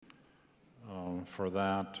for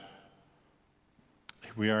that.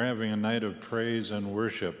 We are having a night of praise and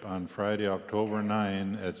worship on Friday, October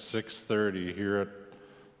 9 at 6:30 here at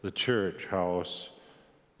the church house,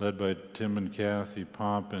 led by Tim and Kathy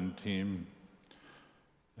Pomp and team.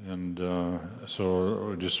 And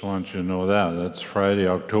so I just want you to know that. That's Friday,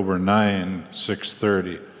 October 9,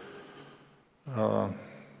 6:30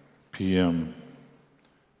 p.m.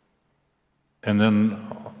 And then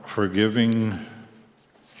for giving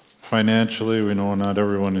financially, we know not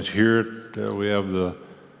everyone is here. We have the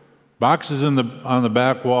boxes on the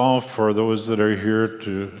back wall for those that are here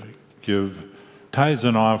to give tithes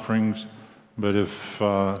and offerings. But if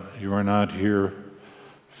you are not here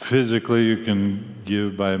physically, you can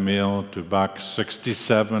give by mail to Box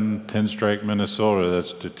 67, Tinstrike, Minnesota.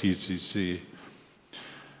 That's to TCC.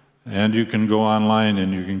 And you can go online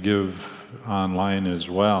and you can give online as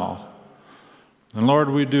well. And Lord,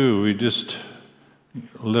 we do. We just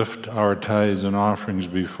lift our tithes and offerings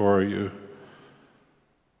before you.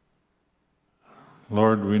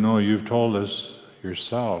 Lord, we know you've told us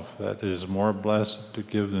yourself that it is more blessed to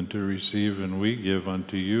give than to receive, and we give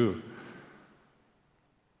unto you.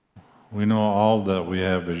 We know all that we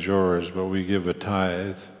have is yours, but we give a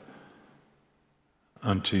tithe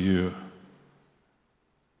unto you.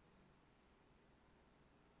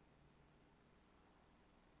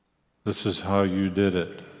 This is how you did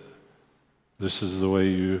it. This is the way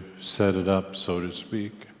you set it up, so to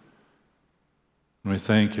speak. And we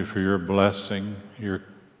thank you for your blessing, your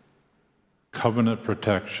covenant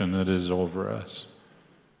protection that is over us,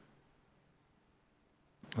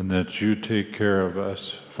 and that you take care of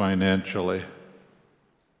us financially.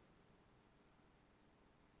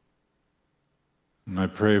 And I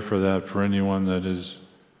pray for that for anyone that is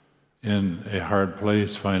in a hard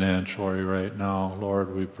place financially right now.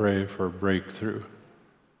 Lord, we pray for breakthrough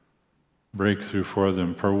for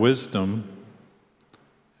them, for wisdom,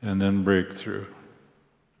 and then breakthrough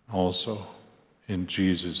also, in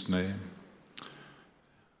Jesus' name.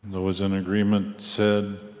 Those in agreement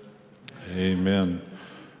said, amen.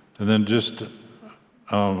 And then just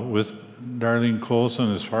with Darlene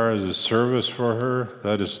Colson, as far as the service for her,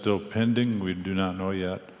 that is still pending. We do not know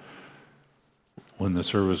yet when the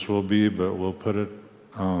service will be, but we'll put it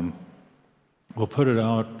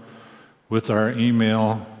out with our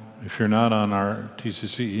email. If you're not on our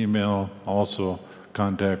TCC email, also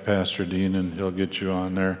contact Pastor Dean and he'll get you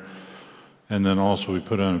on there. And then also we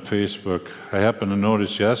put it on Facebook. I happened to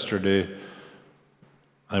notice yesterday,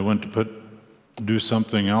 I went to do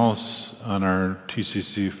something else on our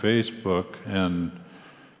TCC Facebook,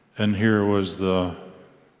 and here was the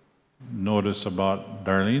notice about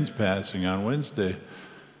Darlene's passing on Wednesday.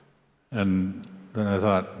 And then I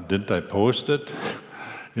thought, didn't I post it?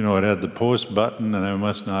 You know, it had the post button, and I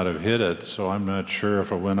must not have hit it, so I'm not sure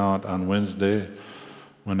if it went out on Wednesday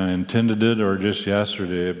when I intended it or just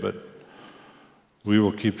yesterday, but we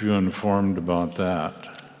will keep you informed about that.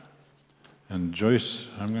 And Joyce,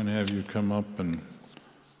 I'm going to have you come up and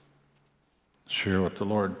share what the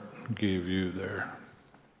Lord gave you there.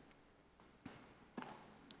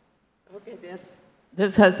 Okay,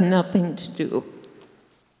 this has nothing to do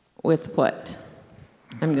with what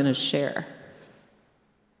I'm going to share.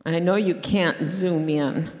 I know you can't zoom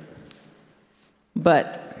in,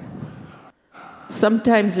 but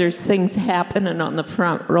sometimes there's things happening on the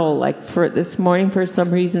front row. Like for this morning, for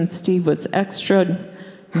some reason, Steve was extra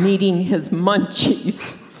needing his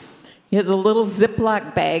munchies. He has a little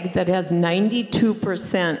Ziploc bag that has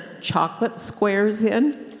 92% chocolate squares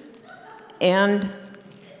in, and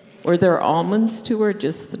were there almonds too, or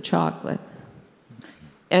just the chocolate?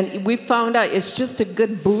 And we found out it's just a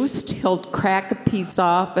good boost. He'll crack a piece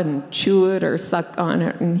off and chew it or suck on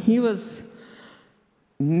it. And he was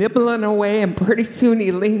nibbling away, and pretty soon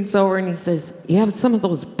he leans over and he says, you have some of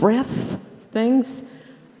those breath things?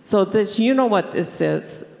 So this, you know what this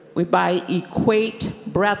is. We buy Equate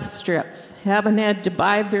breath strips. Haven't had to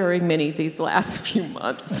buy very many these last few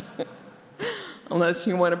months. Unless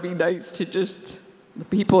you want to be nice to just the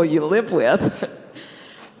people you live with.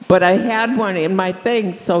 But I had one in my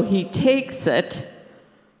thing, so he takes it,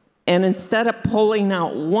 and instead of pulling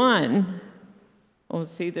out one, oh,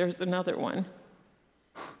 see, there's another one.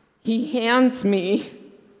 He hands me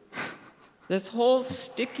this whole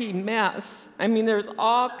sticky mess. I mean, there's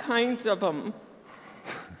all kinds of them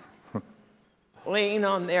laying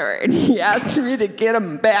on there, and he asked me to get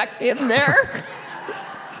them back in there.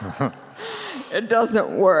 It doesn't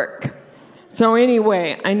work. So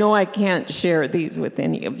anyway, I know I can't share these with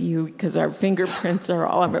any of you because our fingerprints are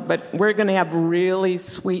all over it, but we're going to have really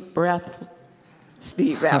sweet breath,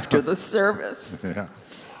 Steve, after the service. Yeah.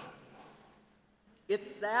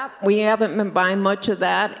 It's that. We haven't been buying much of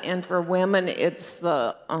that, and for women, it's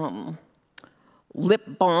the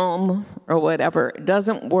lip balm or whatever. It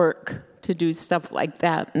doesn't work to do stuff like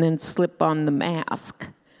that and then slip on the mask.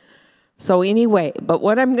 So anyway, but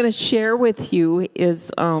what I'm going to share with you is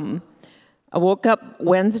I woke up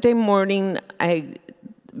Wednesday morning.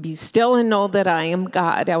 Be still and know that I am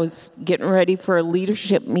God. I was getting ready for a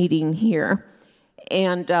leadership meeting here.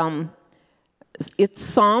 And it's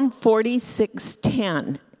Psalm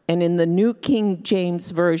 46:10. And in the New King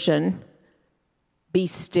James Version, be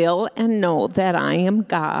still and know that I am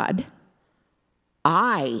God.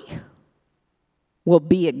 I will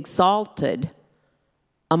be exalted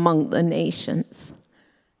among the nations.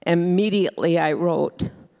 Immediately I wrote,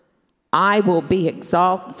 I will be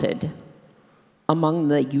exalted among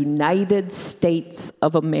the United States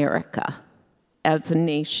of America as a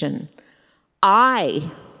nation.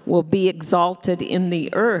 I will be exalted in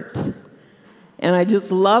the earth. And I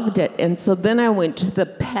just loved it. And so then I went to the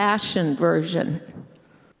Passion Version.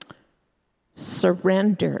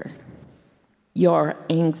 Surrender your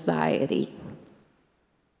anxiety.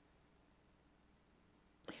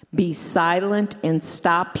 Be silent and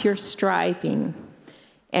stop your striving,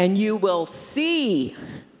 and you will see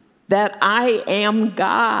that I am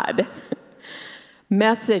God.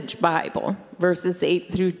 Message Bible, verses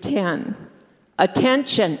 8 through 10.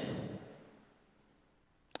 Attention.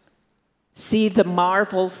 See the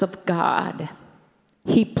marvels of God.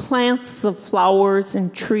 He plants the flowers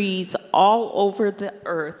and trees all over the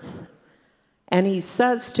earth. And he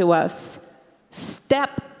says to us,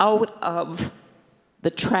 step out of the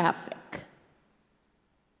traffic.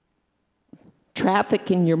 Traffic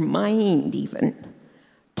in your mind even.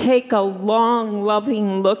 Take a long,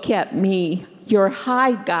 loving look at me, your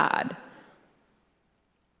high God.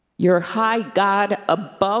 Your high God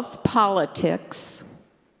above politics,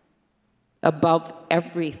 above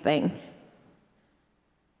everything.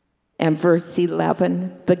 And verse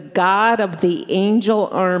 11, the God of the angel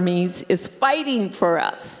armies is fighting for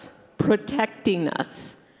us, protecting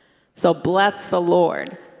us. So bless the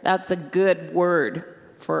Lord. That's a good word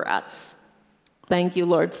for us. Thank you,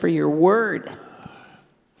 Lord, for your word.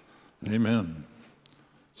 Amen.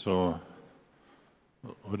 So,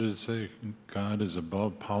 what did it say? God is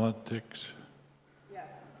above politics? Yes.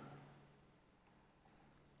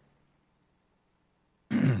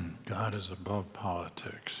 God is above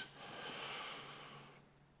politics.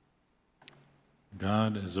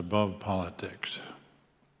 God is above politics.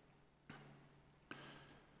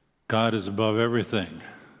 God is above everything,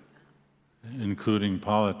 including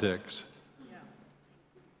politics.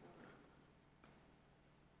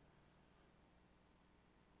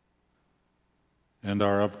 And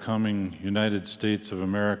our upcoming United States of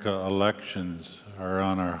America elections are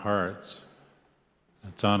on our hearts.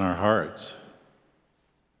 It's on our hearts.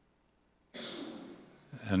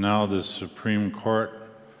 And now the Supreme Court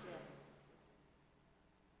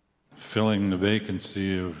filling the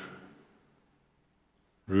vacancy of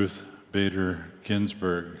Ruth Bader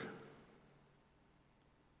Ginsburg.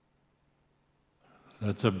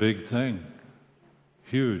 That's a big thing,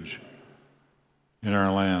 huge in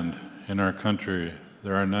our land, in our country.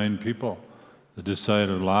 There are 9 people that decide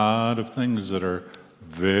a lot of things that are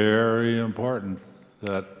very important,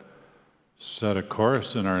 that set a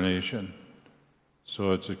course in our nation.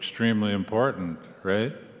 So it's extremely important,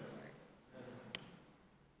 right?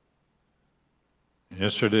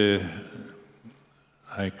 Yesterday,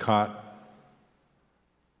 I caught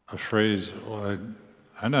a phrase, well,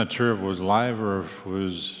 I'm not sure if it was live or if it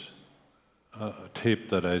was a tape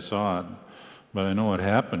that I saw it, but I know what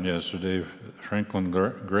happened yesterday. Franklin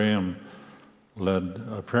Graham led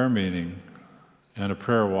a prayer meeting and a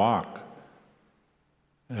prayer walk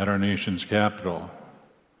at our nation's capital.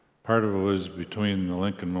 Part of it was between the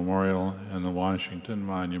Lincoln Memorial and the Washington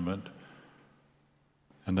Monument.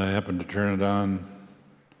 And I happened to turn it on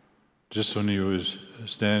just when he was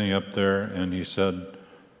standing up there, and he said,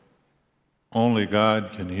 only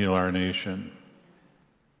God can heal our nation.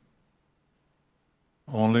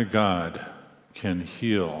 Only God can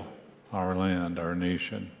heal our land, our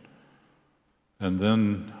nation. And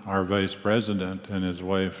then our vice president and his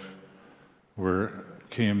wife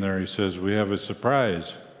came there. He says, we have a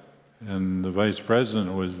surprise. And the vice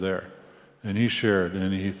president was there. And he shared,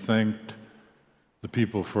 and he thanked the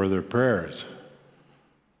people for their prayers.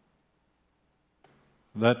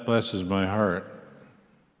 That blesses my heart.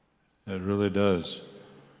 It really does.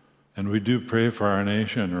 And we do pray for our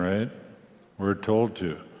nation, right? We're told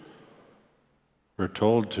to. We're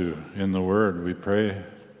told to in the Word. We pray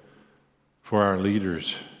for our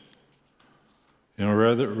leaders. You know,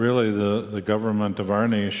 really the government of our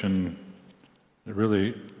nation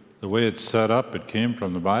Really, the way it's set up, it came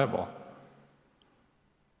from the Bible.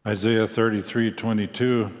 Isaiah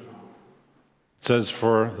 33:22 says,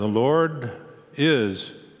 "For the Lord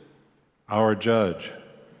is our judge."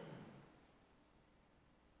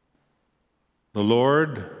 The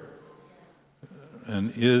Lord,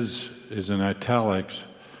 and is in italics.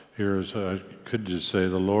 Here's, I could just say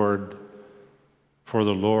the Lord, for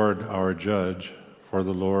the Lord our judge, for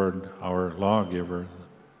the Lord our lawgiver,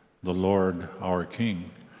 the Lord our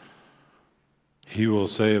king. He will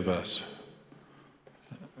save us.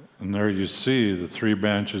 And there you see the three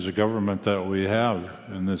branches of government that we have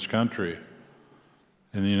in this country,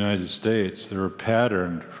 in the United States. They're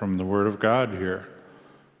patterned from the Word of God here.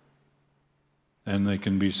 And they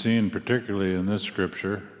can be seen particularly in this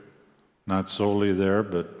scripture, not solely there,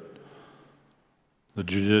 but the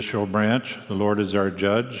judicial branch, the Lord is our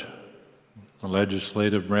judge. The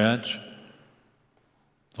legislative branch,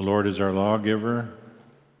 the Lord is our lawgiver.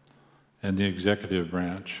 And the executive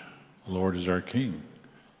branch, the Lord is our king.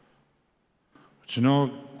 But you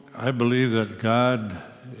know, I believe that God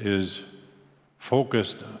is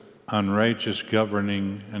focused on righteous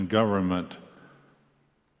governing and government,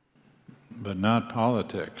 but not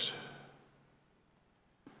politics.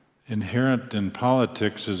 Inherent in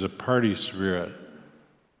politics is a party spirit,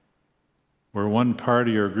 where one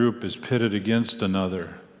party or group is pitted against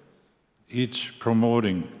another, each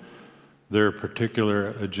promoting their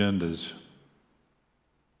particular agendas.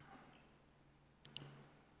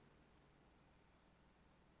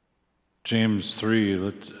 James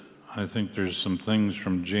 3, I think there's some things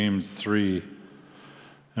from James 3.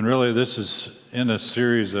 And really, this is in a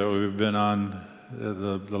series that we've been on.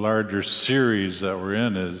 The larger series that we're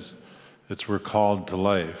in is, we're called to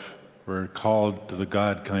life. We're called to the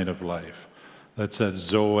God kind of life. That's that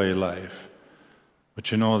Zoe life. But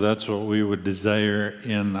you know, that's what we would desire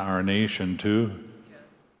in our nation too. Yes.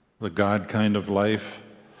 The God kind of life.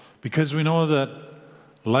 Because we know that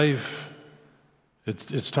life,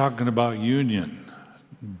 it's talking about union.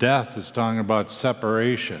 Death is talking about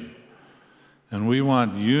separation. And we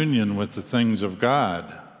want union with the things of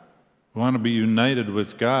God. We want to be united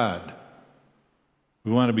with God.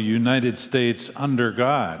 We want to be United States under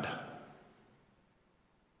God.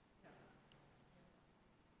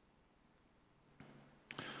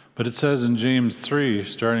 But it says in James 3,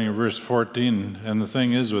 starting at verse 14, and the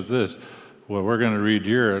thing is with this, what we're going to read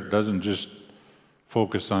here, it doesn't just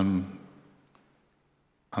focus on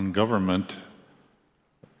government,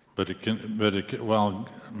 but it can, well,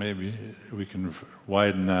 maybe we can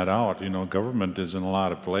widen that out. You know, government is in a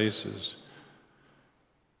lot of places.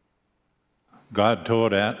 God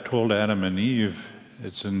told Adam and Eve,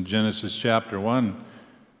 it's in Genesis chapter 1,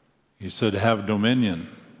 he said, have dominion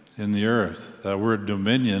in the earth. That word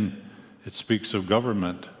dominion, it speaks of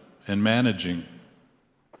government and managing.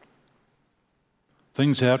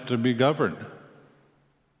 Things have to be governed.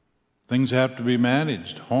 Things have to be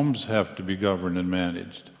managed. Homes have to be governed and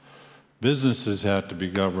managed. Businesses have to be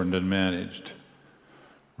governed and managed.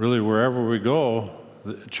 Really, wherever we go,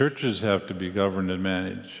 the churches have to be governed and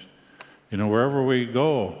managed. You know, wherever we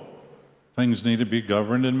go, things need to be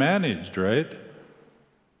governed and managed, right?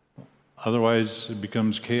 Otherwise, it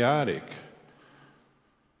becomes chaotic.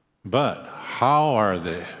 But how are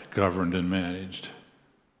they governed and managed?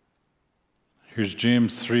 Here's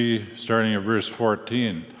James 3, starting at verse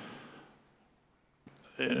 14.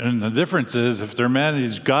 And the difference is, if they're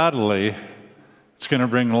managed godly, it's going to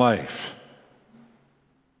bring life.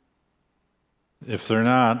 If they're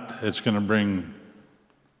not, it's going to bring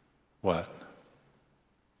what?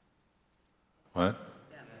 What?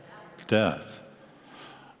 Death.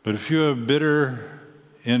 But if you have bitter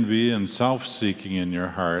envy and self-seeking in your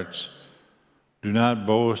hearts, do not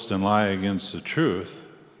boast and lie against the truth.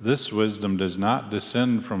 This wisdom does not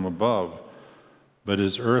descend from above, but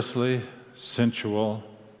is earthly, sensual,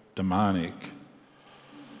 demonic.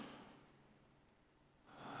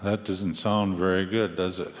 That doesn't sound very good,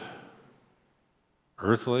 does it?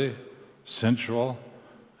 Earthly, sensual,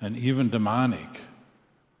 and even demonic.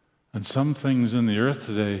 And some things in the earth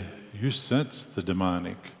today, you sense the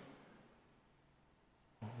demonic.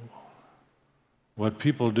 What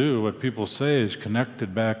people do, what people say is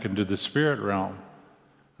connected back into the spirit realm.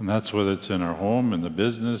 And that's whether it's in our home, in the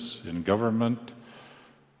business, in government,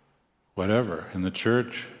 whatever, in the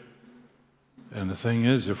church. And the thing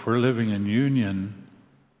is, if we're living in union,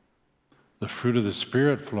 the fruit of the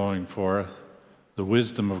Spirit flowing forth, the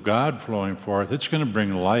wisdom of God flowing forth, it's going to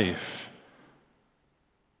bring life.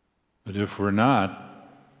 But if we're not,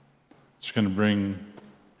 it's going to bring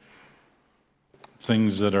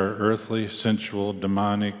things that are earthly, sensual,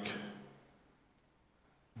 demonic,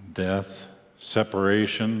 death,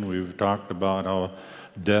 separation. We've talked about how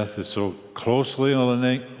death is so closely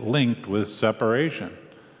linked with separation.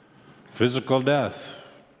 Physical death.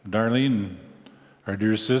 Darlene, our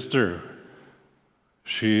dear sister,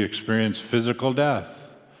 she experienced physical death.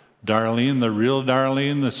 Darlene, the real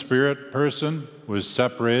Darlene, the spirit person, was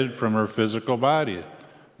separated from her physical body.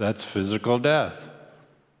 That's physical death.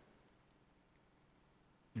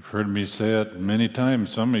 You've heard me say it many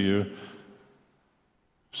times, some of you.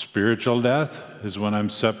 Spiritual death is when I'm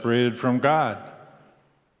separated from God.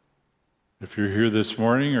 If you're here this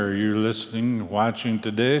morning or you're listening, watching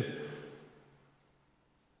today,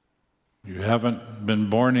 you haven't been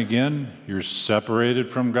born again, you're separated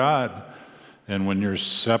from God. And when you're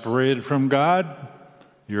separated from God,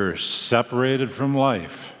 you're separated from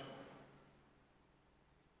life.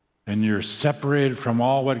 And you're separated from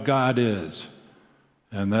all what God is,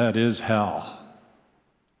 and that is hell.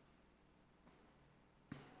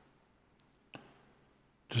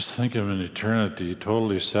 Just think of an eternity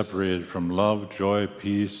totally separated from love, joy,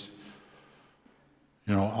 peace,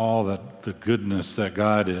 all that the goodness that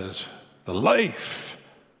God is, the life.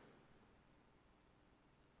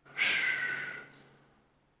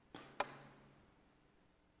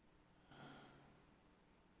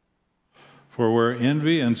 For where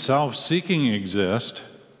envy and self-seeking exist,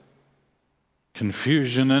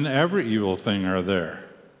 confusion and every evil thing are there.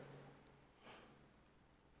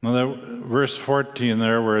 Now that verse 14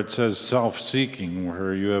 there where it says self-seeking,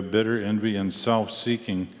 where you have bitter envy and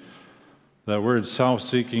self-seeking, that word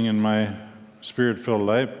self-seeking in my Spirit-Filled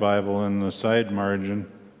Life Bible in the side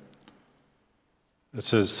margin, it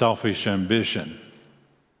says selfish ambition.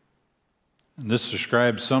 And this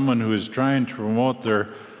describes someone who is trying to promote their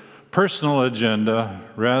personal agenda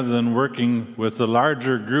rather than working with the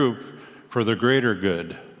larger group for the greater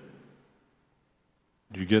good.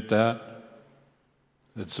 Do you get that?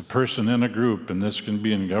 It's a person in a group, and this can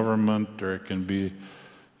be in government, or it can be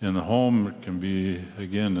in the home, it can be,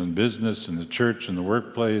 again, in business, in the church, in the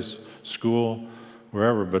workplace, school,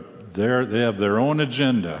 wherever, but they have their own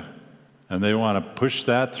agenda, and they want to push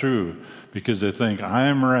that through because they think,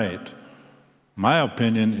 I'm right. My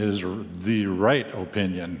opinion is the right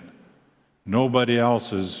opinion. Nobody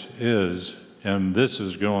else's is, and this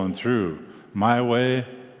is going through. My way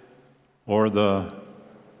or the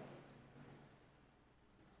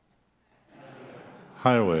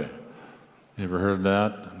highway. You ever heard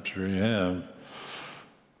that? I'm sure you have.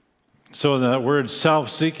 So that word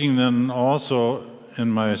self-seeking then also in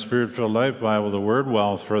my Spirit-Filled Life Bible, the word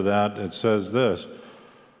wealth for that, it says this.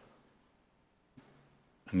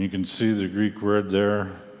 And you can see the Greek word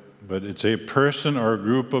there, but it's a person or a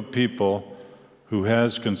group of people who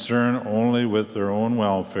has concern only with their own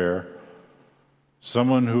welfare,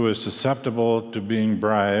 someone who is susceptible to being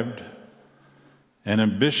bribed, an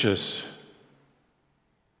ambitious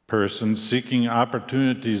person seeking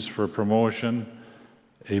opportunities for promotion,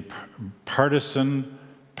 a partisan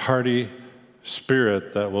party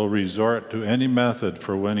spirit that will resort to any method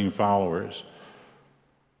for winning followers.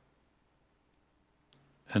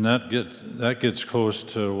 And that gets close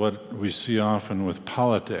to what we see often with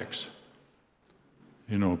politics.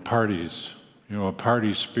 Parties, a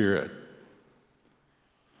party spirit.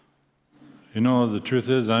 The truth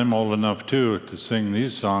is I'm old enough too to sing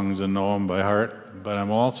these songs and know them by heart, but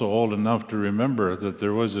I'm also old enough to remember that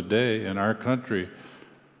there was a day in our country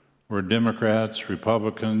where Democrats,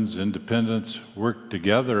 Republicans, Independents worked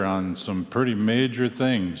together on some pretty major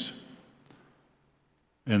things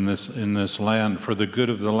in this land for the good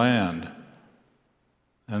of the land.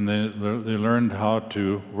 And they learned how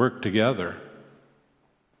to work together.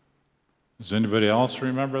 Does anybody else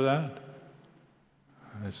remember that?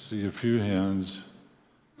 I see a few hands.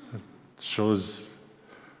 It shows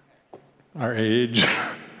our age.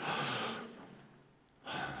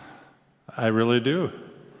 I really do.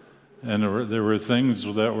 And there were things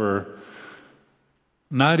that were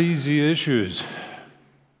not easy issues.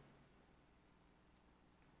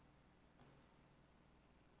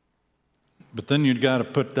 But then you've got to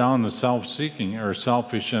put down the self-seeking or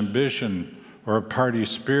selfish ambition or a party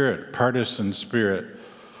spirit, partisan spirit,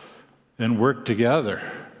 and work together.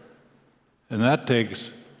 And that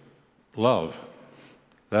takes love.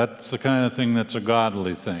 That's the kind of thing that's a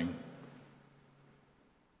godly thing.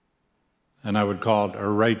 And I would call it a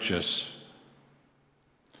righteous.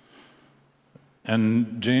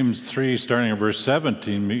 And James 3, starting at verse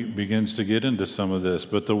 17, begins to get into some of this.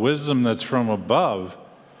 But the wisdom that's from above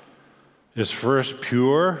is first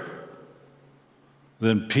pure,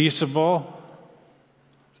 then peaceable,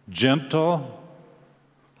 gentle.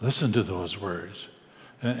 Listen to those words.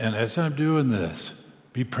 And as I'm doing this,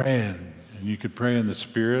 be praying, And you could pray in the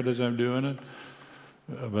Spirit as I'm doing it,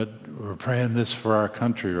 but we're praying this for our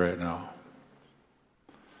country right now.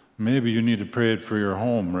 Maybe you need to pray it for your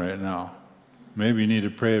home right now. Maybe you need to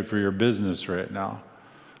pray it for your business right now,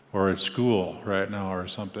 or at school right now, or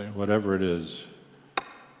something, whatever it is.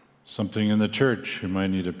 Something in the church, you might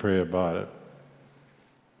need to pray about it.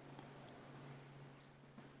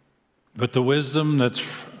 But the wisdom that's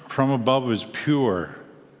from above is pure.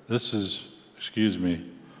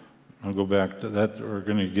 I'll go back to that. We're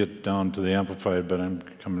going to get down to the Amplified, but I'm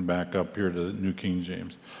coming back up here to the New King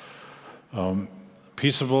James.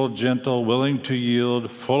 Peaceable, gentle, willing to yield,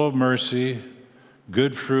 full of mercy,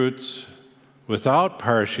 good fruits, without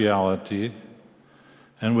partiality,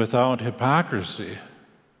 and without hypocrisy.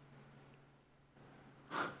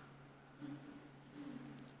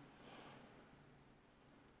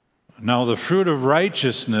 Now, the fruit of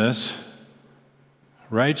righteousness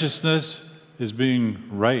is being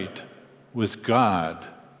right with God,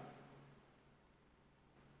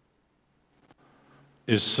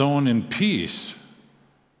 is sown in peace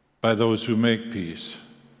by those who make peace.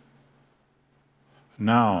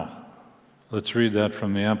 Now, let's read that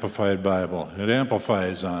from the Amplified Bible. It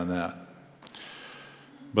amplifies on that.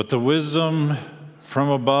 But the wisdom from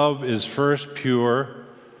above is first pure,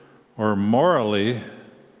 or morally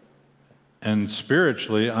and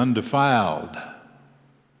spiritually undefiled.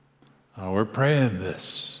 Now, we're praying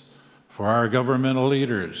this for our governmental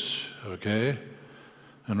leaders, okay?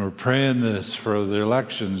 And we're praying this for the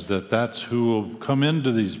elections, that's who will come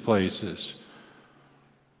into these places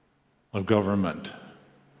of government.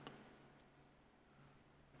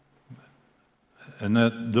 And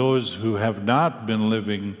that those who have not been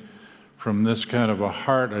living from this kind of a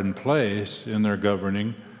heart and place in their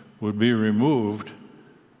governing would be removed,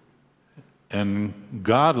 and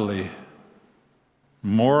godly,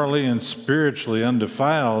 morally and spiritually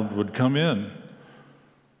undefiled would come in.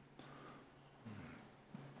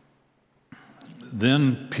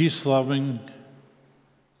 Then peace-loving,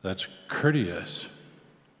 that's courteous,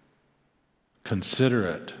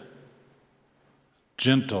 considerate,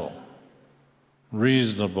 gentle,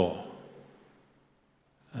 reasonable,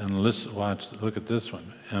 and look at this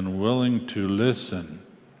one, and willing to listen.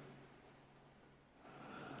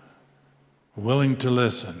 Willing to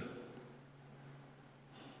listen.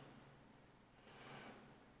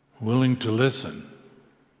 Willing to listen.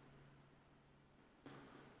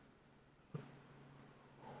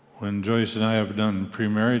 When Joyce and I have done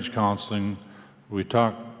pre-marriage counseling, we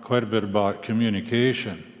talk quite a bit about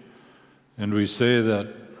communication. And we say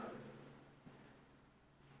that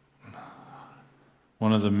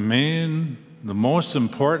one of the most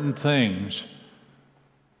important things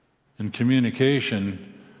in communication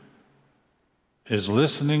is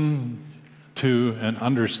listening to and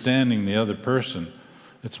understanding the other person.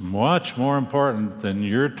 It's much more important than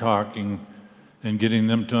you're talking and getting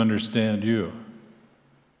them to understand you.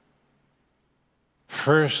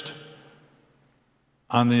 First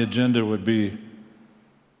on the agenda would be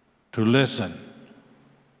to listen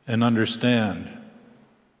and understand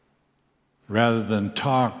rather than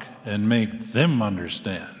talk and make them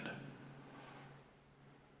understand.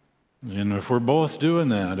 And if we're both doing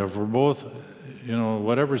that, if we're both,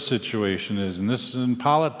 whatever situation is, and this is in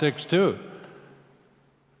politics too,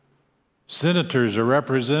 senators or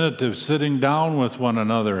representatives sitting down with one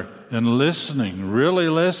another and listening, really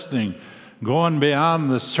listening, going beyond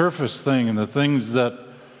the surface thing and the things that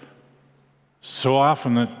so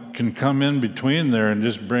often that can come in between there and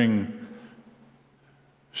just bring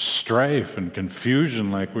strife and confusion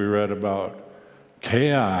like we read about,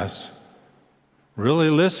 chaos. Really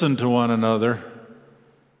listen to one another,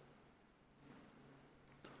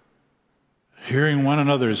 hearing one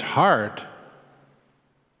another's heart.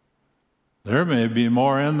 There may be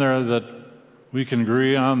more in there that we can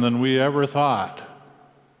agree on than we ever thought.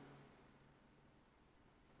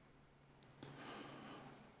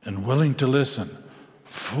 And willing to listen,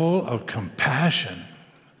 full of compassion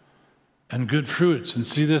and good fruits. And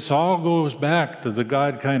see, this all goes back to the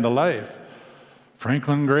God kind of life.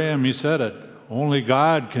 Franklin Graham, he said it, only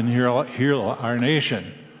God can heal our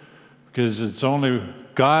nation, because it's only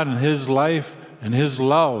God and His life and His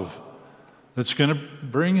love that's going to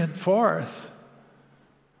bring it forth.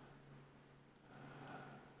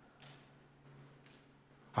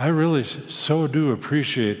 I really so do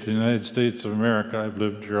appreciate the United States of America. I've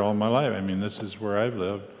lived here all my life. I mean, this is where I've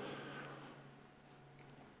lived.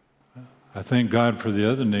 I thank God for the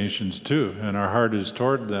other nations too, and our heart is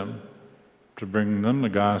toward them to bring them the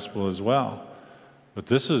gospel as well. But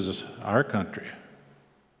this is our country.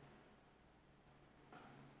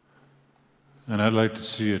 And I'd like to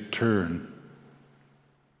see it turn.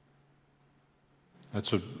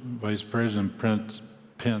 That's what Vice President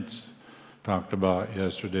Pence talked about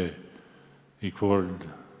yesterday. He quoted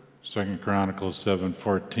 2 Chronicles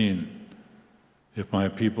 7:14. If my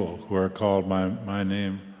people who are called by my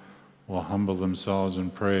name will humble themselves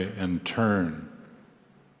and pray and turn.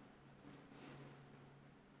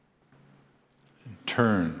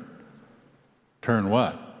 Turn. Turn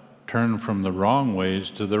what? Turn from the wrong ways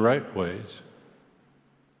to the right ways.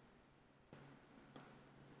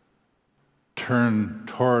 Turn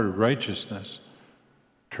toward righteousness.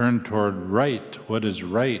 Turn toward right, what is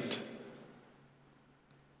right.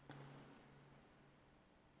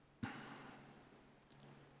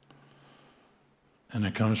 And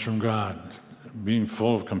it comes from God. Being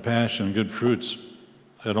full of compassion and good fruits,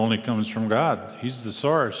 it only comes from God. He's the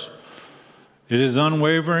source. It is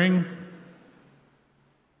unwavering,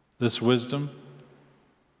 this wisdom,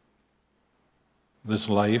 this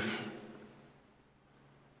life,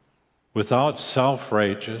 without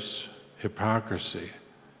self-righteous hypocrisy.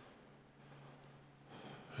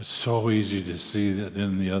 It's so easy to see that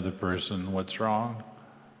in the other person what's wrong.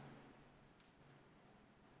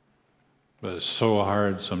 But it's so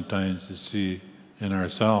hard sometimes to see in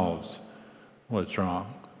ourselves what's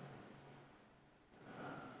wrong.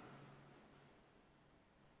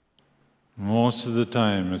 Most of the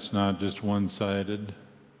time, it's not just one-sided.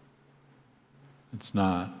 It's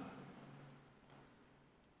not.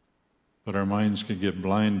 But our minds can get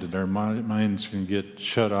blinded. Our minds can get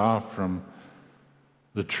shut off from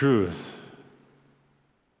the truth.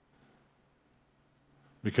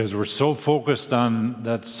 Because we're so focused on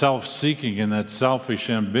that self-seeking and that selfish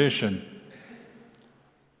ambition.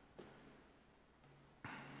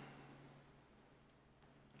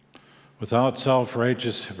 Without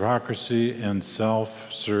self-righteous hypocrisy and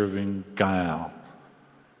self-serving guile.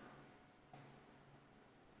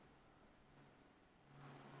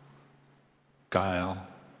 Guile.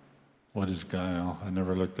 What is guile? I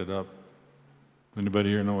never looked it up. Anybody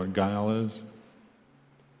here know what guile is?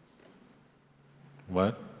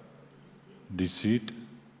 What? Deceit?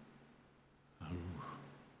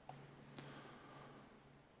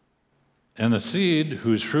 And the seed,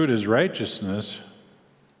 whose fruit is righteousness,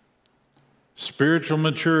 spiritual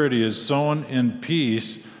maturity, is sown in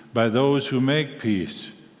peace by those who make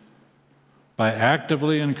peace, by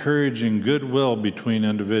actively encouraging goodwill between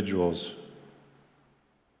individuals.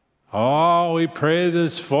 Oh, we pray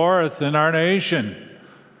this forth in our nation.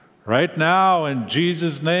 Right now, in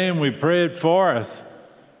Jesus' name, we pray it forth.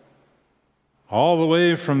 All the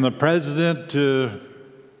way from the president to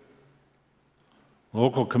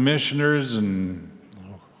local commissioners and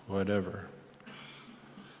whatever.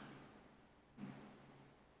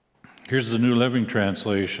 Here's the New Living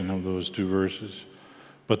Translation of those two verses.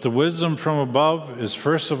 But the wisdom from above is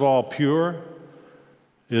first of all pure.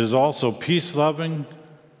 It is also peace-loving,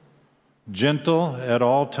 gentle at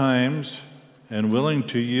all times, and willing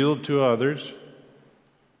to yield to others.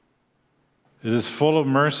 It is full of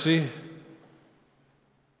mercy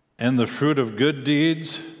and the fruit of good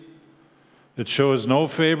deeds. It shows no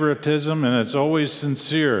favoritism, and it's always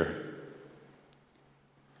sincere.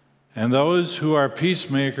 And those who are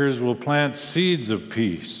peacemakers will plant seeds of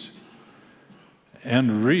peace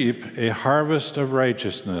and reap a harvest of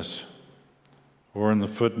righteousness. Or in the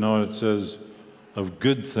footnote it says, of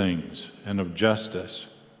good things and of justice.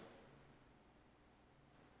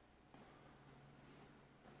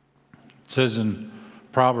 It says in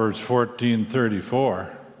Proverbs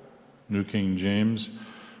 14:34, New King James,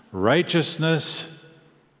 righteousness,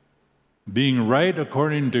 being right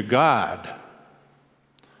according to God,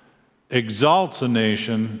 exalts a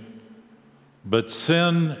nation, but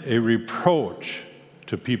sin a reproach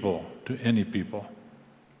to people, to any people.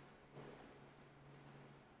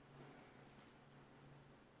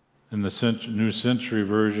 In the New Century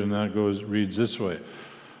Version, that reads this way: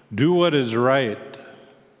 do what is right.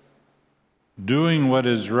 Doing what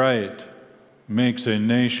is right makes a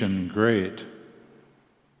nation great.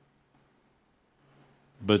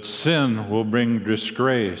 But sin will bring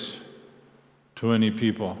disgrace to any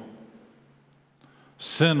people.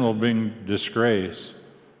 Sin will bring disgrace.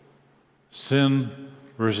 Sin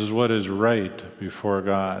versus what is right before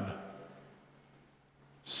God.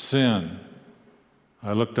 Sin.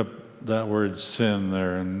 I looked up that word sin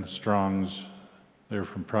there in Strong's, there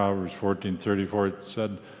from Proverbs 14:34. It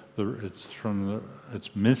said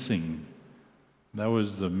it's missing. That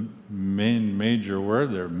was the main major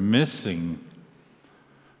word there, missing.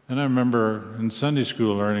 And I remember in Sunday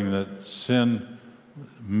school learning that sin,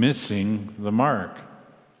 missing the mark.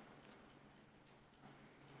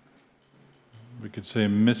 We could say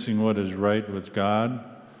missing what is right with God,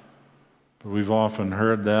 But we've often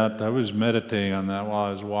heard that. I was meditating on that while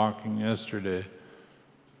I was walking yesterday.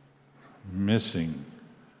 Missing.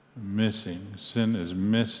 Sin is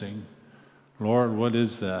missing. Lord, what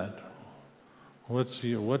is that? What's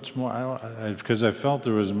more? Because I felt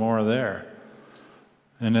there was more there.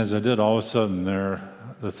 And as I did, all of a sudden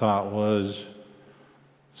the thought was,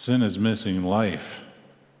 sin is missing life.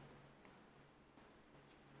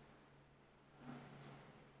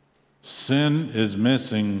 Sin is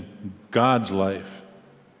missing God's life.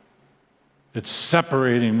 It's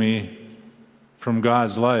separating me from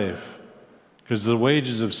God's life. Because the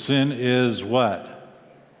wages of sin is what?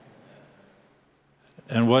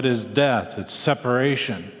 And what is death? It's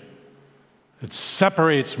separation. It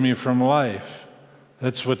separates me from life.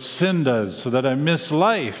 That's what sin does, so that I miss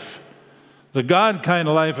life. The God kind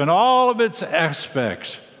of life in all of its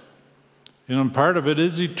aspects. And part of it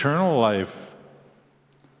is eternal life.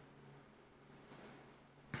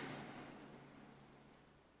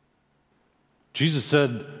 Jesus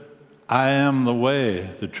said, I am the way,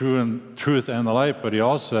 the truth, and the life. But he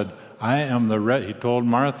also said, I am he told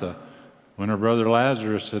Martha, when her brother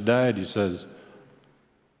Lazarus had died, he says,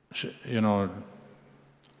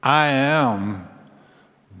 I am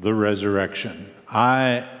the resurrection.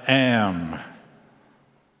 I am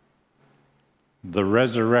the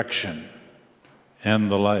resurrection and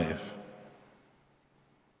the life.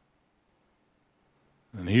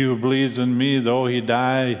 And he who believes in me, though he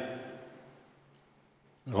die,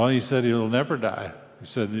 well, he said he'll never die. He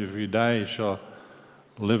said, if he die, he shall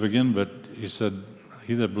live again. But he said,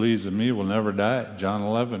 he that believes in me will never die. John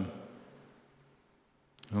 11.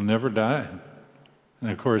 He'll never die.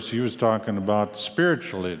 And of course, he was talking about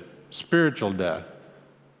spiritual death,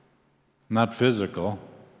 not physical.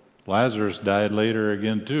 Lazarus died later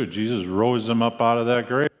again, too. Jesus rose him up out of that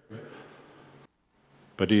grave.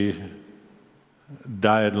 But he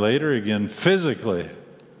died later again physically.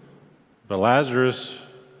 But Lazarus,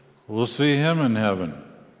 we'll see him in heaven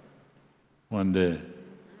one day.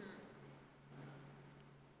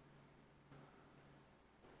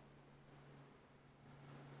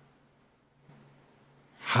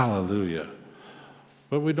 Hallelujah.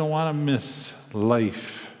 But we don't want to miss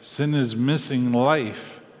life. Sin is missing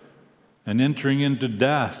life and entering into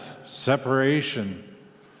death, separation.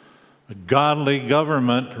 A godly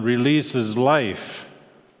government releases life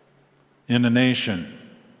in a nation.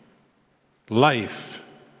 Life.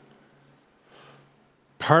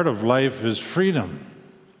 Part of life is freedom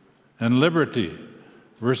and liberty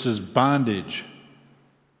versus bondage.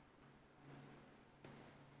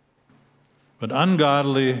 But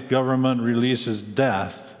ungodly government releases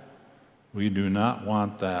death. We do not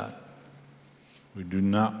want that. We do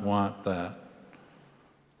not want that.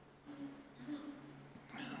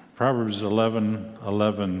 Proverbs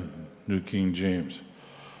 11:11, New King James.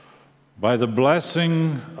 By the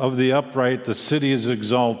blessing of the upright, the city is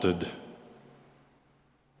exalted,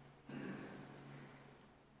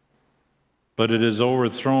 but it is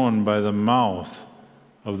overthrown by the mouth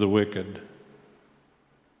of the wicked.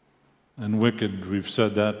 And wicked, we've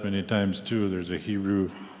said that many times too. There's a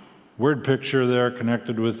Hebrew word picture there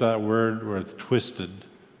connected with that word with twisted.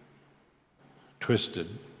 Twisted.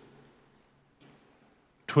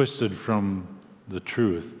 Twisted from the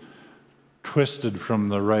truth. Twisted from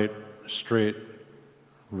the right, straight,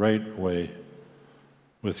 right way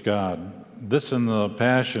with God. This in the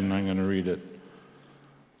Passion, I'm going to read it.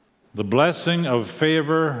 The blessing of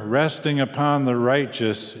favor resting upon the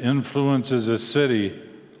righteous influences a city.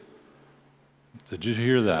 Did you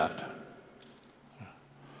hear that?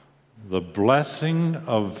 The blessing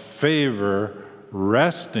of favor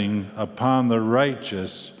resting upon the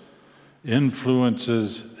righteous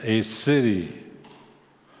influences a city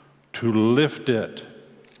to lift it.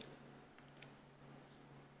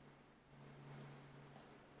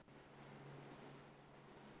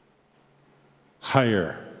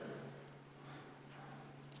 Higher.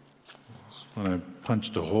 When I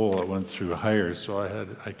punched a hole, it went through higher, so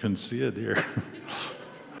I couldn't see it here.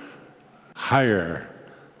 Higher.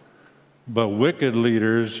 But wicked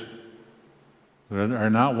leaders are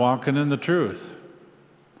not walking in the truth,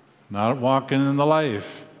 not walking in the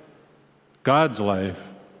life, God's life,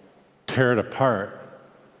 tear it apart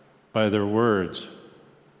by their words.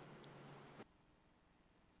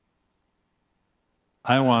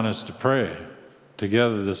 I want us to pray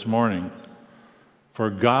together this morning for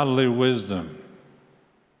godly wisdom.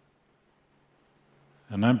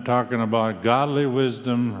 And I'm talking about godly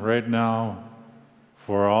wisdom right now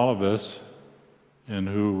for all of us in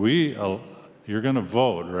who you're going to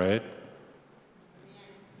vote, right?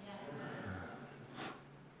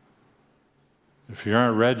 If you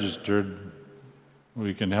aren't registered,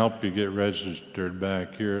 we can help you get registered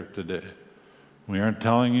back here today. We aren't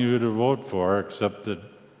telling you who to vote for, except that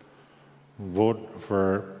vote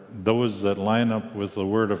for those that line up with the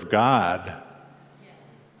Word of God.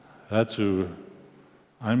 That's who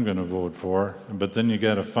I'm going to vote for. But then you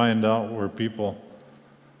got to find out where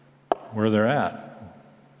they're at,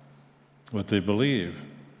 what they believe.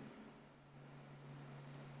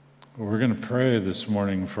 We're going to pray this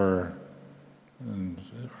morning for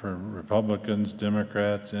Republicans,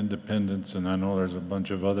 Democrats, Independents, and I know there's a bunch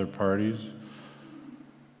of other parties.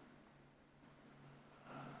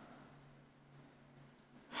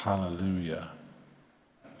 Hallelujah.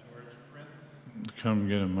 George Prince. Come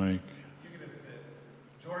get a mic. You can just sit.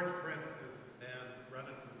 George Prince is then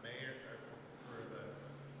running for mayor, or for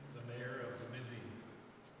the mayor of Bemidji.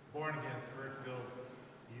 Born again, Springfield.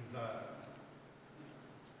 He's a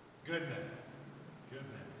good man. Good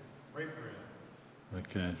man. Pray for him.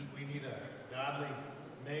 Okay. We need a godly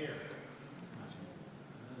mayor.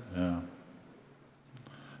 Yeah.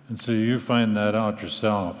 And so you find that out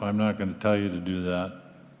yourself. I'm not going to tell you to do that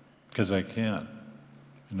because I can't.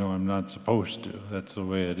 I'm not supposed to. That's the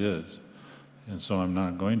way it is. And so I'm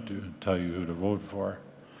not going to tell you who to vote for.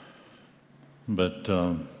 But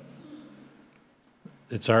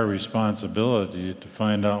it's our responsibility to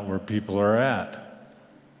find out where people are at.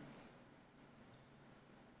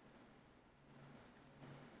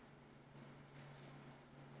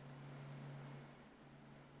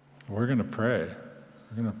 We're going to pray.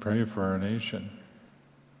 We're going to pray for our nation.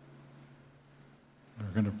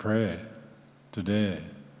 We're going to pray today.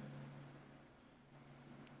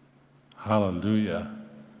 Hallelujah.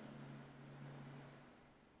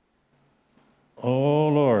 Oh,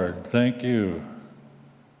 Lord, thank you.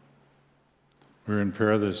 We were in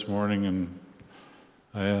prayer this morning, and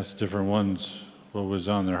I asked different ones what was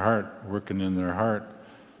on their heart, working in their heart,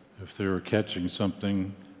 if they were catching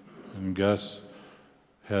something, and Gus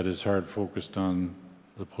had his heart focused on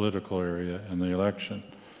the political area and the election.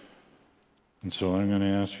 And so I'm going to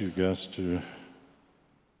ask you, Gus, to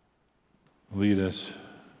lead us.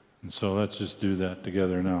 And so let's just do that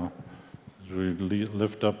together now. As we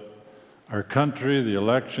lift up our country, the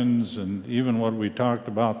elections, and even what we talked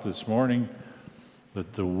about this morning,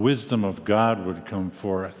 that the wisdom of God would come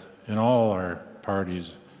forth in all our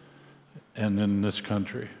parties and in this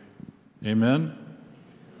country. Amen?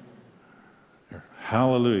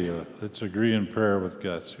 Hallelujah. Let's agree in prayer with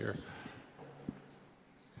Gus here.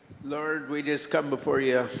 Lord, we just come before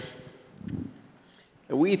you.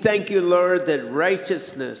 And we thank you, Lord, that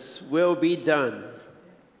righteousness will be done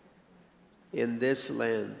in this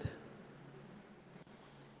land.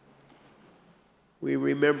 We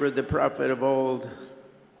remember the prophet of old.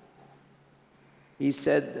 He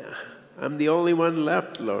said, I'm the only one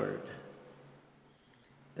left, Lord.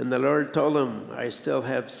 And the Lord told him, I still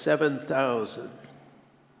have 7,000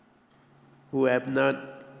 who have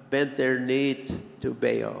not bent their knee to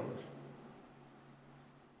Baal.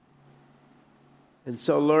 And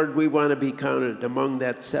so, Lord, we want to be counted among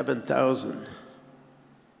that 7,000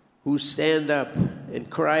 who stand up and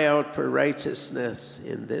cry out for righteousness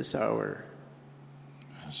in this hour.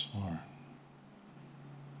 Yes, Lord.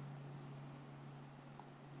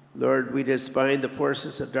 Lord, we just bind the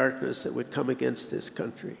forces of darkness that would come against this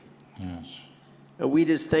country. Yes. And we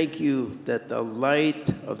just thank you that the light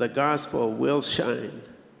of the gospel will shine,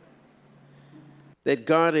 that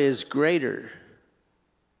God is greater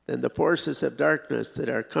than the forces of darkness that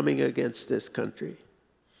are coming against this country.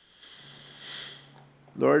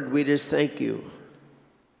 Lord, we just thank you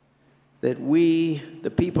that we,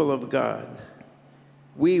 the people of God,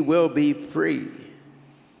 we will be free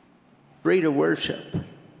to worship,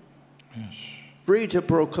 Yes. free to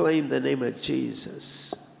proclaim the name of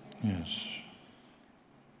Jesus. Yes.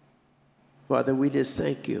 Father, we just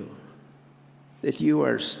thank you that you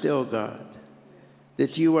are still God,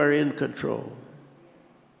 that you are in control,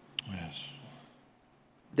 Yes.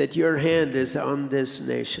 that your hand is on this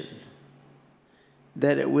nation,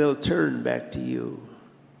 that it will turn back to you.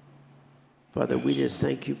 Father, we just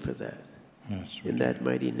thank you for that. Yes. In that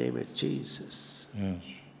mighty name of Jesus. Yes.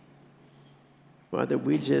 Father,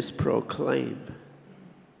 we just proclaim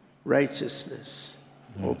righteousness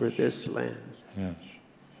over this land, Yes.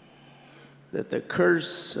 that the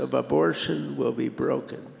curse of abortion will be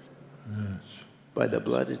broken by the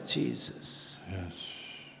blood of Jesus. Yes.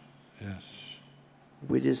 Yes.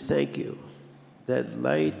 We just thank you that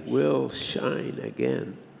light will shine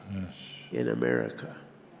again Yes. in America.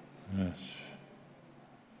 Yes.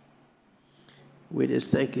 We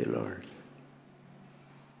just thank you, Lord,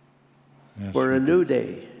 Yes. for a new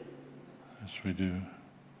day, Yes, we do.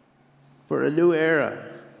 for a new era,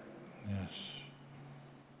 Yes.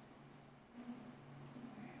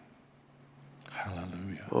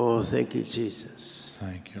 Hallelujah. Oh, thank you, Jesus,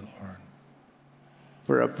 Thank you, Lord.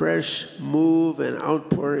 for a fresh move and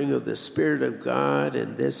outpouring of the Spirit of God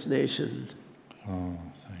in this nation. Oh,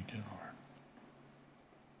 thank you, Lord.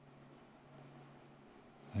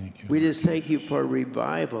 Thank you. We Lord. just thank you for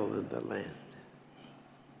revival in the land,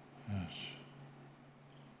 Yes.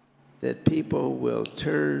 that people will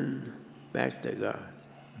turn back to God.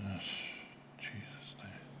 Yes. Jesus'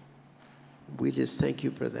 name. We just thank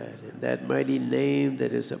you for that, in that mighty name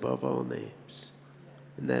that is above all names.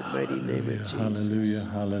 In that mighty name of Jesus. Hallelujah.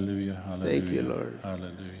 Hallelujah. Hallelujah. Thank you, Lord.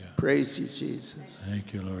 Hallelujah. Praise you, Jesus.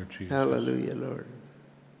 Thank you, Lord Jesus. Hallelujah, Lord.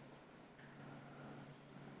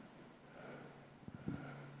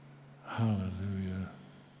 Hallelujah.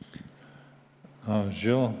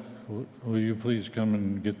 Jill, will you please come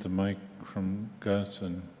and get the mic from Gus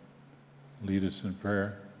and lead us in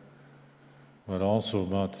prayer? But also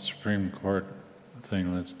about the Supreme Court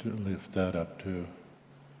thing, let's lift that up too.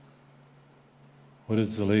 What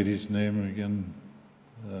is the lady's name again?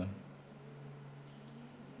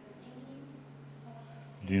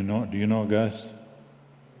 Do you know, Gus?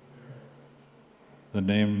 The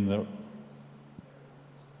name that...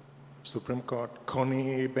 Supreme Court,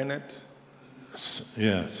 Connie Bennett.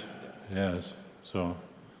 Yes. So,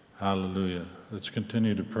 hallelujah. Let's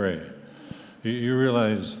continue to pray. You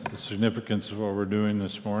realize the significance of what we're doing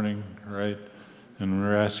this morning, right? And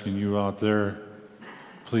we're asking you out there,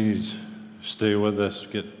 please stay with us,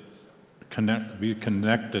 be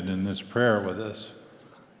connected in this prayer with us.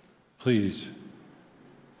 Please.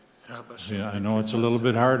 Yeah, I know it's a little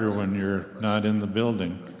bit harder when you're not in the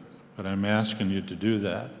building, but I'm asking you to do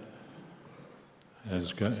that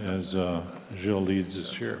as Jill leads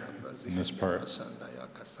us here in this part.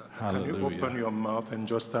 Can you Hallelujah. open your mouth and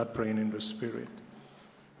just start praying in the Spirit?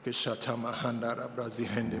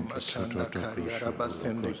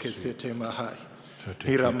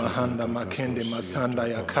 Hira mahanda makende masanda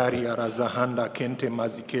ya kari arazahanda kente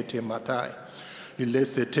mazikete matai.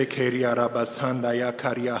 Ilese tekeri arabasanda ya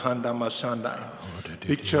kari ahanda mashanda.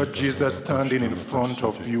 Picture Jesus standing in front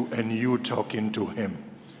of you and you talking to him.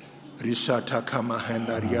 Rishata kama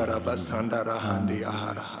henda riarabasanda rahande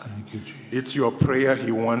aharahai. It's your prayer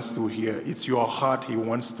he wants to hear. It's your heart he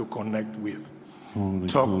wants to connect with.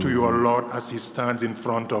 Talk to your Lord as he stands in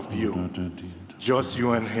front of you. Just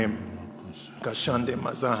you and him. And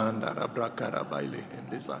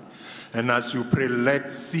as you pray,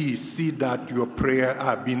 let's see that your prayer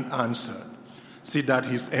are being answered. See that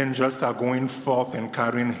his angels are going forth and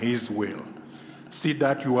carrying his will. See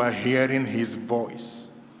that you are hearing his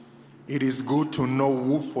voice. It is good to know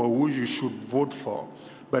who you should vote for,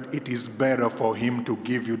 but it is better for him to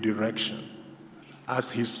give you direction.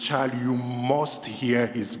 As his child, you must hear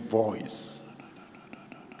his voice.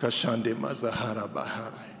 Kashande mazahara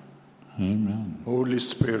bahara. Amen. Holy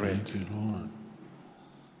Spirit, Thank you, Lord.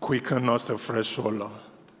 quicken us afresh, O Lord.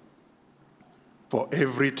 For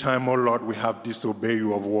every time, O Lord, we have disobeyed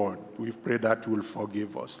your word, we pray that you will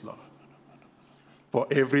forgive us, Lord. For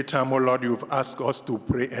every time, O Lord, you've asked us to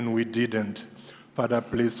pray and we didn't, Father,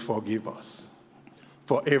 please forgive us.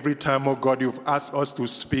 For every time, O God, you've asked us to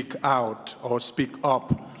speak out or speak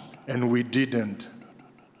up and we didn't,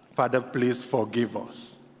 Father, please forgive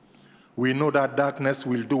us. We know that darkness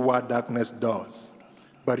will do what darkness does,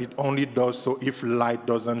 but it only does so if light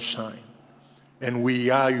doesn't shine. And we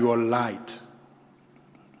are your light.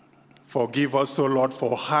 Forgive us, O Lord,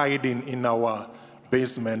 for hiding in our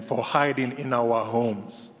basement, for hiding in our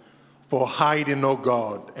homes, for hiding, O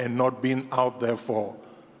God, and not being out there for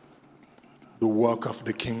the work of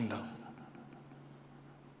the kingdom.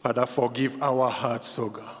 Father, forgive our hearts, O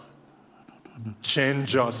God.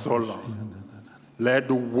 Change us, O Lord. Let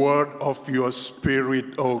the word of your Spirit,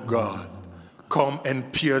 O God, come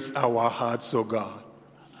and pierce our hearts, O God.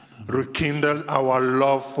 Rekindle our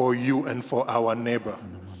love for you and for our neighbor.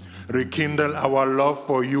 Rekindle our love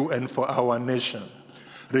for you and for our nation.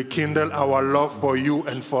 Rekindle our love for you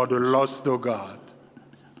and for the lost, O God.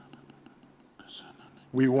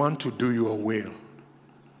 We want to do your will.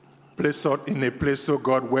 Place us in a place, O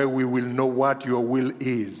God, where we will know what your will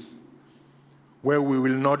is. Where we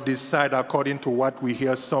will not decide according to what we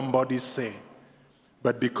hear somebody say,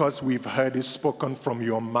 but because we've heard it spoken from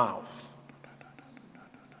your mouth.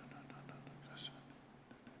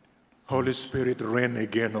 Holy Spirit, reign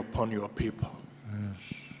again upon your people.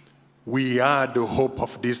 Yes. We are the hope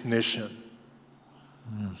of this nation.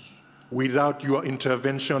 Yes. Without your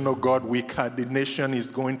intervention, oh God, the nation is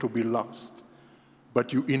going to be lost.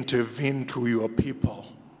 But you intervene through your people.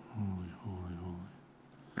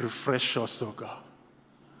 Refresh us, O God.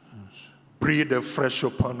 Yes. Breathe afresh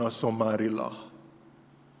upon us, O mighty Lord.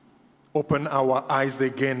 Open our eyes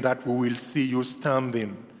again that we will see you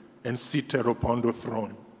standing and seated upon the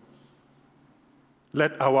throne.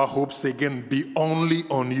 Let our hopes again be only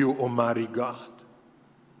on you, Almighty God.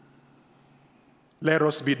 Let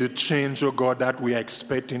us be the change, O God, that we are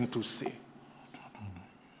expecting to see.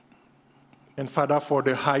 And Father, for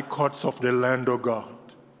the high courts of the land, O God,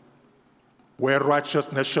 where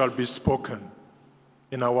righteousness shall be spoken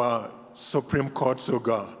in our supreme courts, O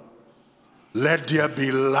God, let there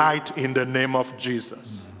be light in the name of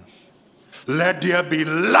Jesus. Let there be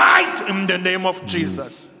light in the name of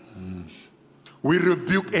Jesus. We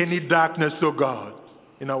rebuke any darkness, O God,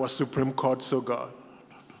 in our supreme courts, O God.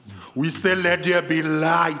 We say, let there be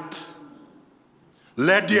light.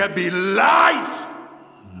 Let there be light.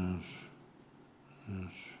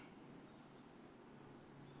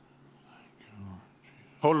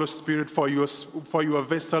 Holy Spirit, for your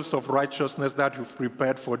vessels of righteousness that you've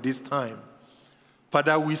prepared for this time.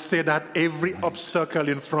 Father, we say that every obstacle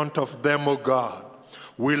in front of them, O God,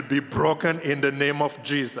 will be broken in the name of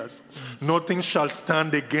Jesus. Nothing shall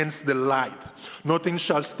stand against the light. Nothing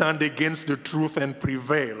shall stand against the truth and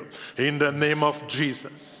prevail in the name of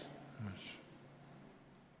Jesus.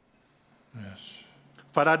 Yes.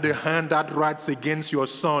 Father, the hand that writes against your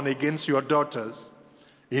son, against your daughters,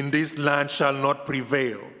 in this land shall not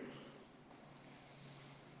prevail.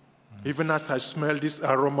 Even as I smell this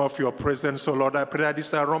aroma of your presence, O Lord, I pray that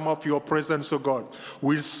this aroma of your presence, O God,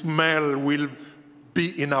 will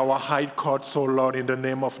be in our high courts, O Lord, in the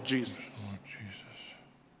name of Jesus.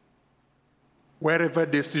 Wherever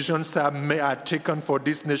decisions are taken for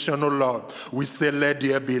this nation, O Lord, we say, let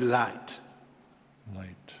there be light.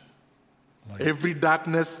 Light. Every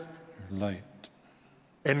darkness Light.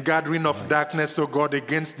 and gathering of darkness, O God,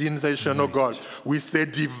 against this nation, O God, we say,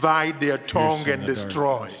 divide their tongue and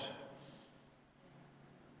destroy.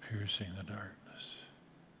 Piercing the darkness.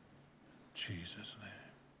 Jesus' name.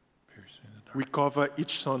 Piercing the darkness. We cover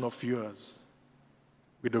each son of yours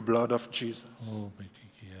with the blood of Jesus. Oh,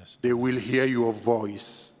 Bekiki, yes. They will hear your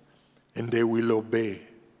voice and they will obey.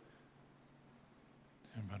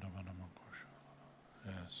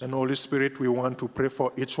 Yes. And Holy Spirit, we want to pray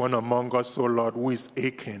for each one among us, O Lord, who is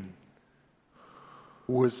aching,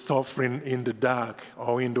 who is suffering in the dark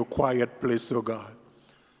or in the quiet place, O God.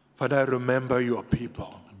 Father, remember your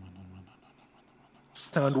people.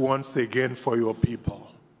 Stand once again for your people.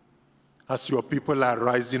 As your people are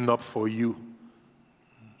rising up for you,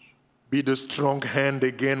 be the strong hand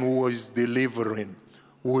again who is delivering,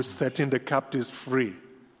 who is setting the captives free.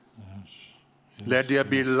 Let there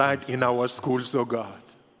be light in our schools, O God.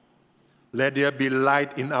 Let there be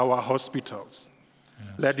light in our hospitals.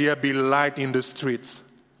 Let there be light in the streets.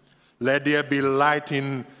 Let there be light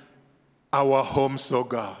in our homes, O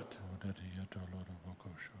God.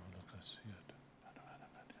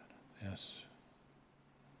 Yes.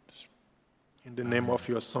 In the name of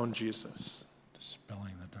your Son, Jesus.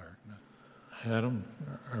 Dispelling the darkness. Adam,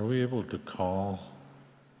 are we able to call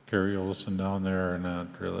Carrie Olson down there or not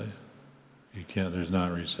really? You can't, there's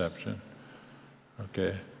not reception.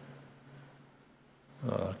 Okay.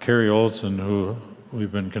 Carrie Olson, who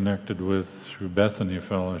we've been connected with through Bethany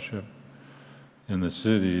Fellowship in the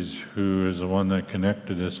cities, who is the one that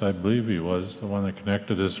connected us, I believe he was, the one that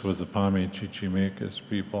connected us with the Pami Chichimekas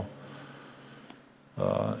people,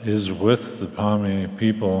 is with the Pami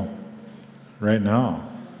people right now.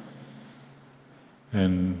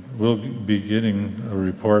 And we'll be getting a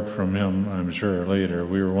report from him, I'm sure, later.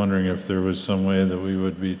 We were wondering if there was some way that we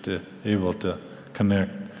would be able to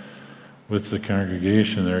connect with the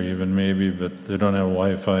congregation there even maybe, but they don't have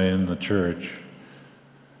Wi-Fi in the church.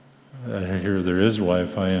 I hear there is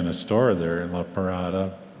Wi-Fi in a store there in La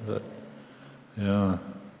Parada, but yeah.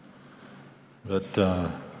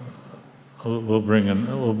 But we'll bring an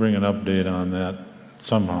update on that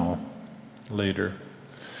somehow later.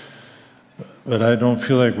 But I don't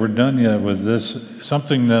feel like we're done yet with this.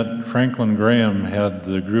 Something that Franklin Graham had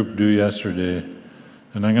the group do yesterday,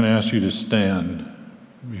 and I'm going to ask you to stand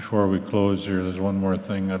before we close here. There's one more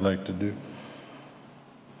thing I'd like to do.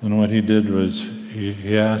 And what he did was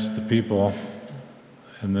he asked the people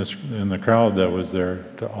in the crowd that was there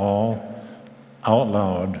to all out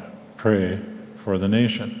loud pray for the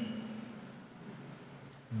nation.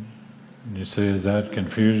 And you say, is that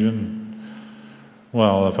confusion?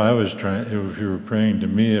 Well, if you were praying to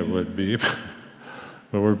me, it would be.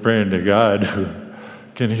 But we're praying to God who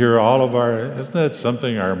can hear all of isn't that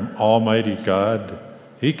something, our Almighty God?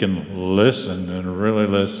 He can listen and really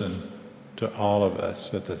listen to all of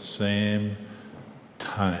us at the same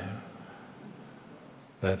time.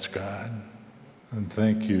 That's God. And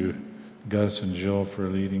thank you, Gus and Jill, for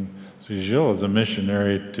leading. See, Gilles is a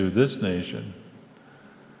missionary to this nation.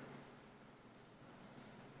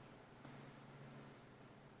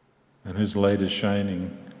 And his light is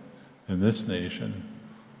shining in this nation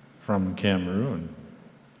from Cameroon.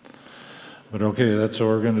 But okay, that's what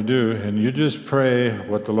we're going to do. And you just pray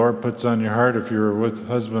what the Lord puts on your heart. If you're with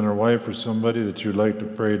husband or wife or somebody that you'd like to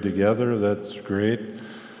pray together, that's great.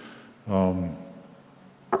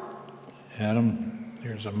 Adam,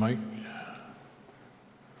 here's a mic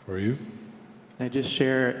for you. I just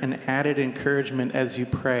share an added encouragement as you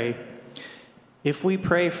pray. If we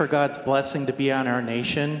pray for God's blessing to be on our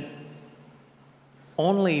nation,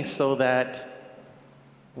 only so that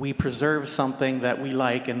we preserve something that we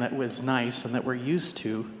like and that was nice and that we're used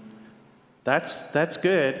to, that's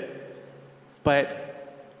good.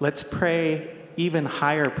 But let's pray even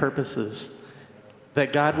higher purposes,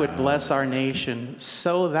 that God would bless our nation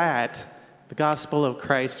so that the gospel of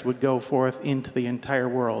Christ would go forth into the entire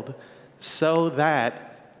world, so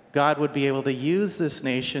that God would be able to use this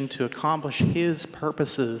nation to accomplish his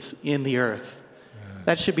purposes in the earth.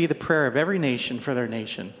 That should be the prayer of every nation for their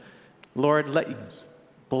nation. Lord,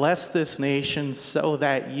 bless this nation so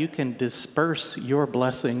that you can disperse your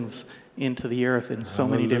blessings into the earth in so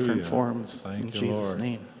many different forms. Thank in you, Jesus' Lord.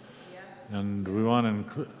 name. And we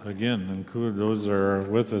want to, include those that are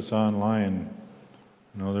with us online.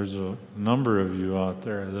 You know, there's a number of you out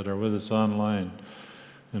there that are with us online.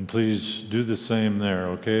 And please do the same there,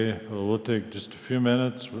 okay? We'll take just a few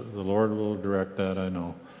minutes. The Lord will direct that, I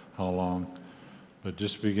know how long. But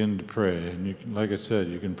just begin to pray. And you can, like I said,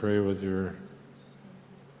 you can pray with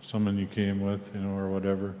someone you came with, or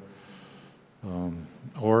whatever.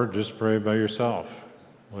 Or just pray by yourself,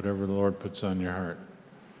 whatever the Lord puts on your heart.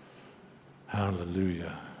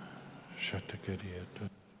 Hallelujah.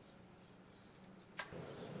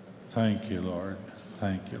 Thank you, Lord.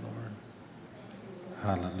 Thank you, Lord.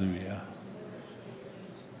 Hallelujah.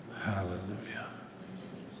 Hallelujah.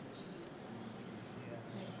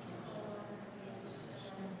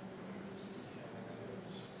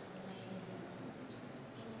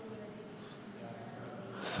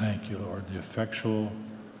 Thank you, Lord. The effective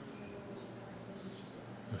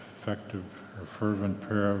or fervent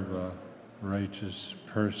prayer of a righteous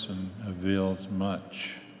person avails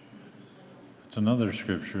much. It's another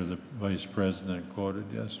scripture the Vice President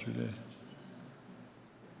quoted yesterday.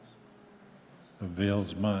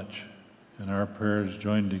 Avails much. And our prayers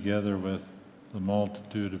joined together with the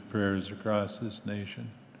multitude of prayers across this nation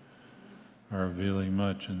are availing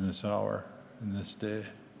much in this hour, in this day,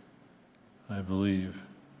 I believe.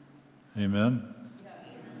 Amen?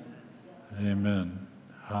 Amen.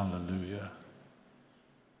 Hallelujah.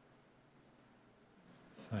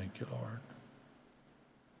 Thank you, Lord.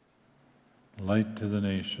 Light to the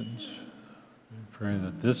nations. We pray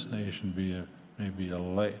that this nation may be a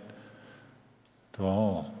light to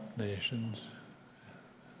all nations,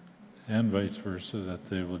 and vice versa, that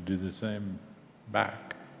they will do the same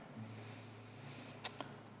back.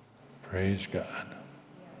 Praise God.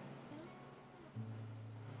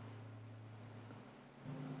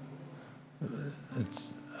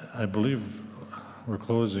 I believe we're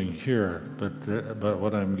closing here, but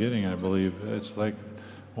what I'm getting, I believe, it's like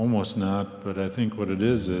almost not, but I think what it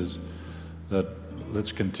is that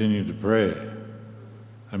let's continue to pray.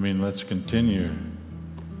 I mean, let's continue.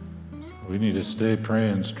 We need to stay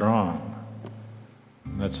praying strong.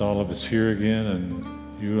 And that's all of us here again,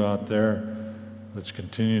 and you out there. Let's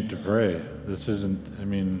continue to pray. This isn't,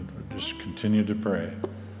 just continue to pray.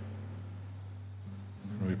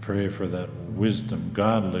 We pray for that wisdom,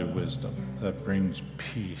 godly wisdom, that brings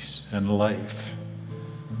peace and life.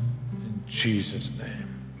 In Jesus' name.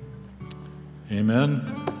 Amen.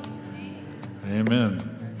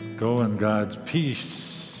 Amen. Go in God's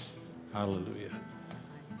peace. Hallelujah.